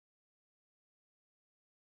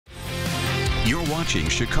You're watching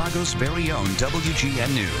Chicago's very own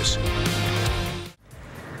WGN News.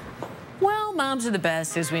 Well, moms are the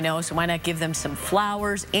best, as we know, so why not give them some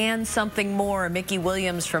flowers and something more? Mickey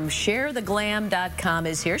Williams from ShareTheGlam.com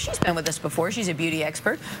is here. She's been with us before. She's a beauty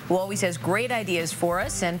expert who always has great ideas for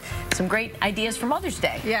us and some great ideas for Mother's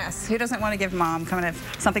Day. Yes, who doesn't want to give mom kind of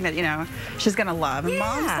something that, you know, she's going to love? And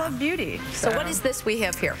moms love beauty. So what is this we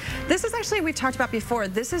have here? This is actually, we talked about before,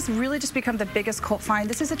 this has really just become the biggest cult find.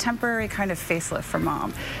 This is a temporary kind of facelift for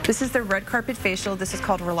mom. This is the red carpet facial. This is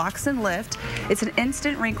called Roloxin Lift. It's an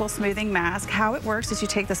instant wrinkle smoothing mask. How it works is you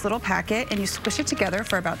take this little packet and you squish it together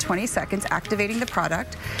for about 20 seconds, activating the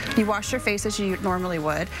product. You wash your face as you normally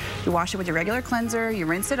would. You wash it with your regular cleanser, you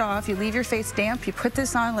rinse it off, you leave your face damp, you put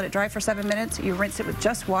this on, let it dry for 7 minutes, you rinse it with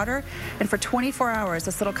just water, and for 24 hours,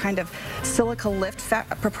 this little kind of silica lift fat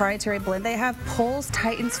proprietary blend they have pulls,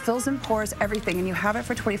 tightens, fills in pores, everything, and you have it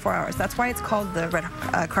for 24 hours. That's why it's called the red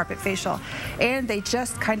carpet facial. And they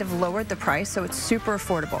just kind of lowered the price, so it's super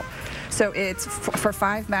affordable. So it's for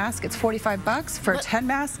 5 masks, it's $45. For 10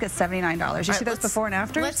 masks, it's $79. You see those before and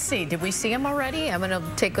after? Let's see. Did we see them already? I'm going to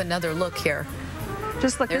take another look here.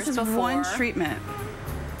 Just look. There's this is before. One treatment.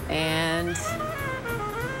 And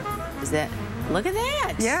is that? Look at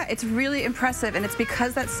that. Yeah, it's really impressive, and it's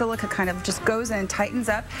because that silica kind of just goes in, tightens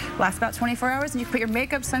up, lasts about 24 hours, and you can put your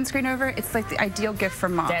makeup, sunscreen over it. It's like the ideal gift for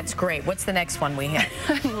mom. That's great. What's the next one we have?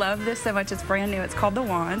 I love this so much. It's brand new. It's called the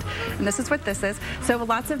Wand, and this is what this is. So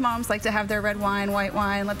lots of moms like to have their red wine, white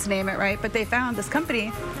wine, let's name it, right? But they found, this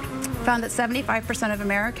company found that 75% of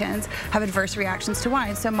Americans have adverse reactions to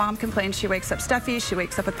wine. So mom complains she wakes up stuffy, she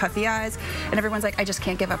wakes up with puffy eyes, and everyone's like, I just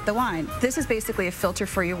can't give up the wine. This is basically a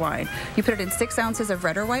filter-free wine. You put it in 6 ounces of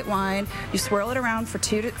red or white wine, you swirl it around for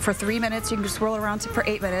 3 minutes, you can swirl it around for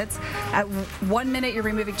 8 minutes. At 1 minute, you're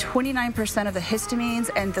removing 29% of the histamines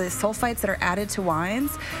and the sulfites that are added to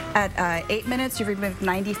wines. At 8 minutes, you remove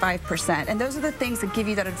 95%. And those are the things that give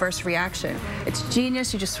you that adverse reaction. It's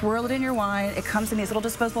genius. You just swirl it in your wine. It comes in these little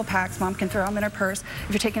disposable packs. Mom can throw them in her purse.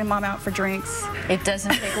 If you're taking a mom out for drinks, it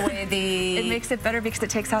doesn't take away the. It makes it better because it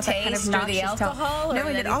takes out that kind of noxious the alcohol. No,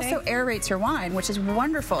 and it also aerates your wine, which is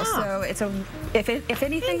wonderful. Oh. So it's a, if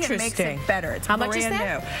anything, it makes it better. It's How brand much is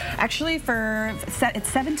that? New. Actually, it's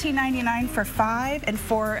 $17.99 for 5 and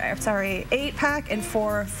for 8 pack, and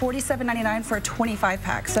for $47.99 for a 25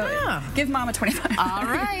 pack. So give mom a 25. All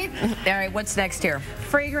right. All right. What's next here?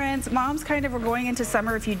 Fragrance. Mom's kind of, we're going into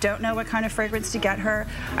summer. If you don't know what kind of fragrance to get her,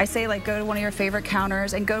 I say like go to one of your favorite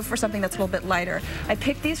counters and go for something that's a little bit lighter. I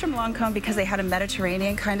picked these from Lancome because they had a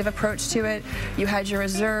Mediterranean kind of approach to it. You had your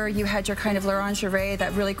azure, you had your kind of l'orangerie,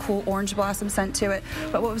 that really cool orange blossom scent to it.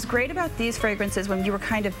 But what was great about these fragrances when you were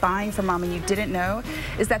kind of buying for mom and you didn't know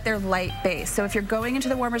is that they're light based. So if you're going into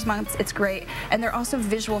the warmer months, it's great. And they're also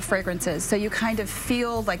visual fragrances. So you kind of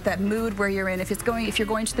feel like that mood where you're in. If you're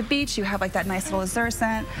going to the beach, you have like that nice little azure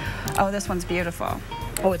scent. Oh, this one's beautiful.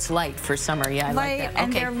 Oh, it's light for summer. Yeah, I like that. Okay.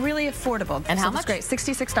 And they're really affordable. And so how much? Great,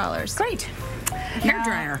 $66. Great. Hair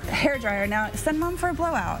dryer. Hair dryer. Now, send mom for a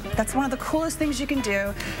blowout. That's one of the coolest things you can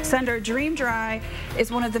do. Send her Dream Dry.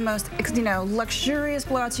 Is one of the most, luxurious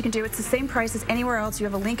blowouts you can do. It's the same price as anywhere else. You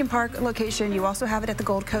have a Lincoln Park location. You also have it at the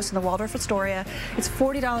Gold Coast in the Waldorf Astoria. It's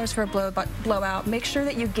 $40 for a blowout. Make sure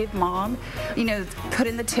that you give mom, put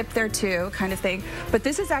in the tip there too, kind of thing. But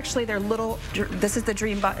this is actually their little, this is the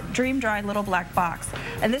Dream Dry little black box.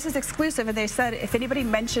 And this is exclusive, and they said if anybody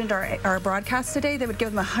mentioned our broadcast today, they would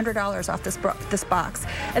give them $100 off this box.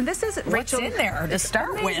 And this is What's in there to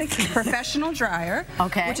start with? Professional dryer,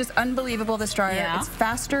 which is unbelievable. This dryer, it's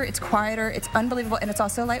faster, it's quieter, it's unbelievable, and it's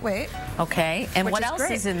also lightweight. Okay, and what else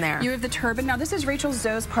is in there? You have the turban. Now this is Rachel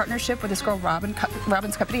Zoe's partnership with this girl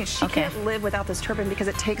Robin's company, and she can't live without this turban because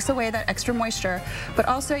it takes away that extra moisture. But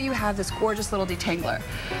also you have this gorgeous little detangler.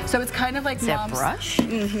 So it's kind of like mom's brush.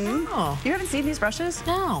 Mm-hmm. Oh. You haven't seen these brushes?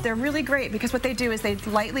 No. They're really great because what they do is they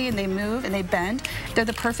lightly and they move and they bend. They're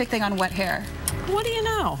the perfect thing on wet hair. What do you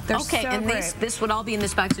know? They're okay, so and great. This would all be in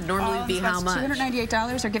this box. Would normally be how much?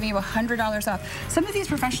 $298. They're giving you $100 off. Some of these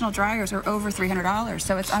professional dryers are over $300,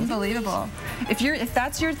 so it's unbelievable. If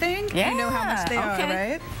that's your thing, you know how much they are,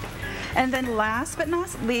 right? And then last but not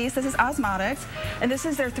least, this is Osmotics, and this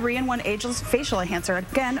is their 3-in-1 ageless facial enhancer.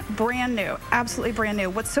 Again, brand new, absolutely brand new.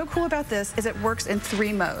 What's so cool about this is it works in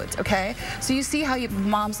 3 modes, okay? So you see how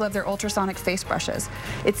moms love their ultrasonic face brushes.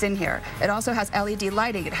 It's in here. It also has LED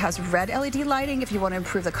lighting. It has red LED lighting if you want to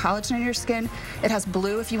improve the collagen in your skin. It has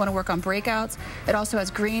blue if you want to work on breakouts. It also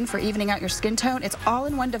has green for evening out your skin tone. It's all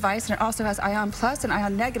in one device, and it also has Ion Plus and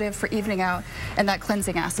Ion Negative for evening out and that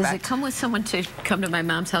cleansing aspect. Does it come with someone to come to my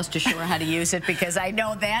mom's house to show her how to use it, because I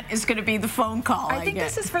know that is going to be the phone call. I think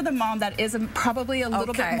this is for the mom that is probably a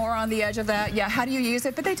little bit more on the edge of that. Yeah, how do you use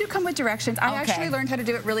it? But they do come with directions. I actually learned how to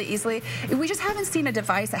do it really easily. We just haven't seen a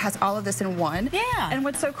device that has all of this in one. Yeah. And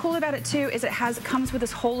what's so cool about it too is it comes with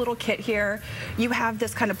this whole little kit here. You have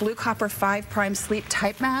this kind of blue copper 5' sleep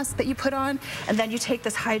type mask that you put on, and then you take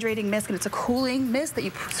this hydrating mist, and it's a cooling mist that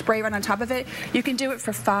you spray right on top of it. You can do it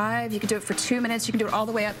for 5, you can do it for 2 minutes, you can do it all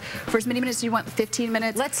the way up for as many minutes as you want, 15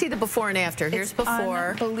 minutes. Let's see the before and after. Here's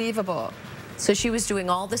before. Unbelievable. So she was doing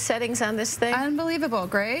all the settings on this thing? Unbelievable,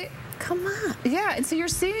 great. Come on. Yeah, and so you're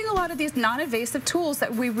seeing a lot of these non-invasive tools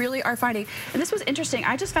that we really are finding. And this was interesting.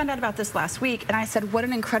 I just found out about this last week, and I said, what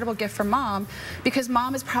an incredible gift for mom, because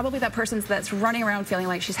mom is probably that person that's running around feeling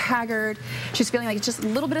like she's haggard. She's feeling like it's just a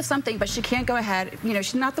little bit of something, but she can't go ahead. You know,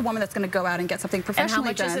 she's not the woman that's going to go out and get something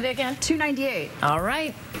professionally done. And how much is it again? $298. All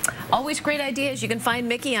right. Always great ideas. You can find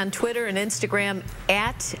Mickey on Twitter and Instagram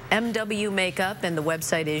at MW Makeup, and the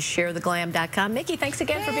website is sharetheglam.com. Mickey, thanks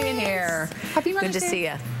again for being here. Happy Mother's Good to Day. see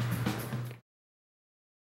you.